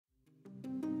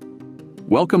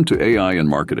Welcome to AI in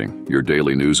Marketing, your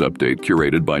daily news update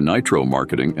curated by Nitro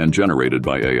Marketing and generated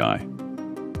by AI.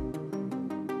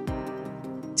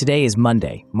 Today is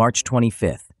Monday, March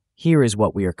 25th. Here is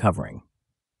what we are covering.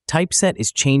 Typeset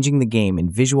is changing the game in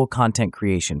visual content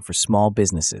creation for small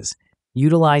businesses,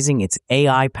 utilizing its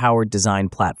AI-powered design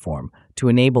platform to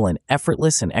enable an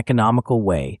effortless and economical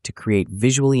way to create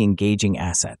visually engaging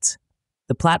assets.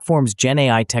 The platform's Gen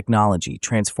AI technology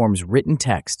transforms written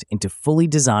text into fully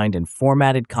designed and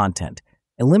formatted content,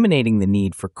 eliminating the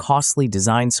need for costly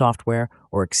design software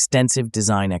or extensive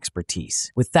design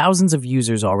expertise. With thousands of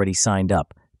users already signed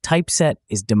up, Typeset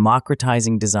is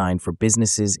democratizing design for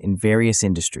businesses in various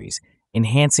industries,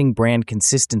 enhancing brand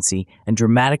consistency and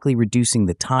dramatically reducing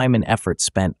the time and effort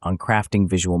spent on crafting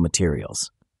visual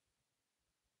materials.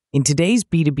 In today's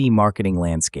B2B marketing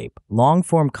landscape,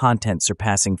 long-form content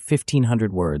surpassing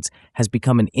 1,500 words has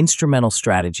become an instrumental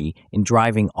strategy in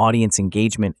driving audience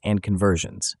engagement and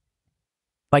conversions.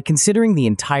 By considering the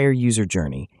entire user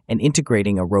journey and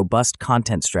integrating a robust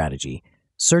content strategy,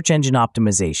 search engine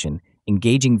optimization,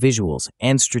 engaging visuals,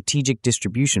 and strategic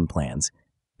distribution plans,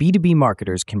 B2B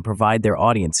marketers can provide their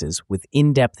audiences with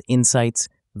in-depth insights,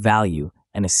 value,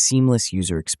 and a seamless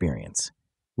user experience.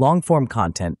 Long-form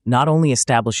content not only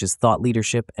establishes thought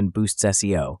leadership and boosts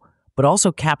SEO, but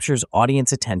also captures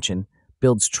audience attention,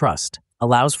 builds trust,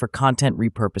 allows for content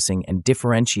repurposing, and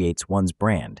differentiates one's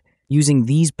brand. Using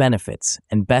these benefits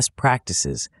and best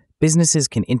practices, businesses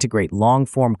can integrate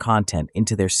long-form content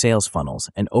into their sales funnels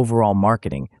and overall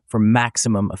marketing for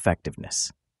maximum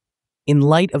effectiveness. In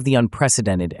light of the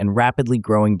unprecedented and rapidly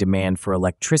growing demand for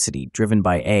electricity driven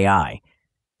by AI,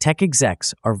 tech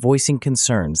execs are voicing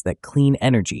concerns that clean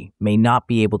energy may not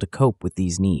be able to cope with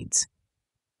these needs.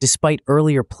 Despite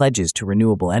earlier pledges to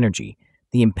renewable energy,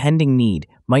 the impending need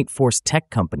might force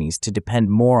tech companies to depend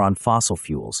more on fossil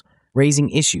fuels, raising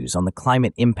issues on the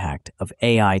climate impact of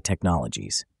AI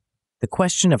technologies. The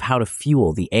question of how to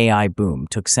fuel the AI boom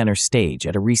took center stage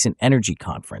at a recent energy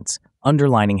conference,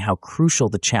 underlining how crucial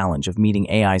the challenge of meeting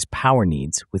AI's power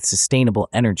needs with sustainable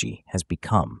energy has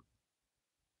become.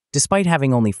 Despite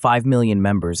having only 5 million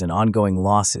members and ongoing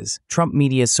losses, Trump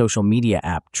Media's social media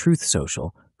app Truth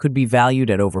Social could be valued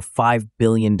at over $5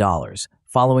 billion,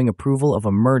 following approval of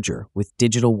a merger with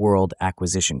Digital World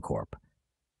Acquisition Corp.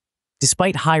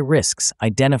 Despite high risks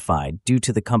identified due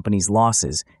to the company's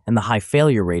losses and the high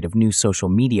failure rate of new social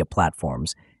media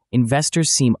platforms, investors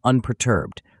seem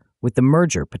unperturbed, with the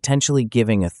merger potentially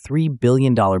giving a $3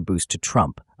 billion boost to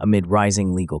Trump amid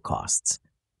rising legal costs.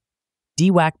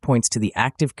 DWAC points to the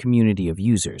active community of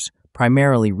users,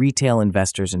 primarily retail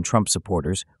investors and Trump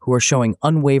supporters, who are showing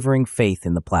unwavering faith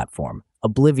in the platform,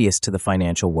 oblivious to the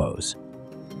financial woes.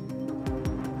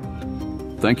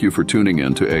 Thank you for tuning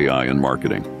in to AI in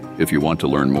Marketing. If you want to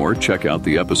learn more, check out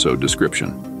the episode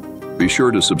description. Be sure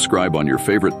to subscribe on your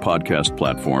favorite podcast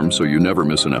platform so you never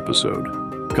miss an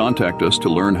episode. Contact us to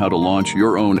learn how to launch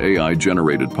your own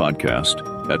AI-generated podcast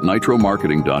at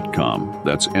nitromarketing.com.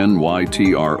 That's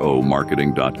NYTRO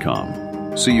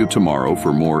marketing.com. See you tomorrow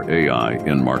for more AI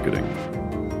in Marketing.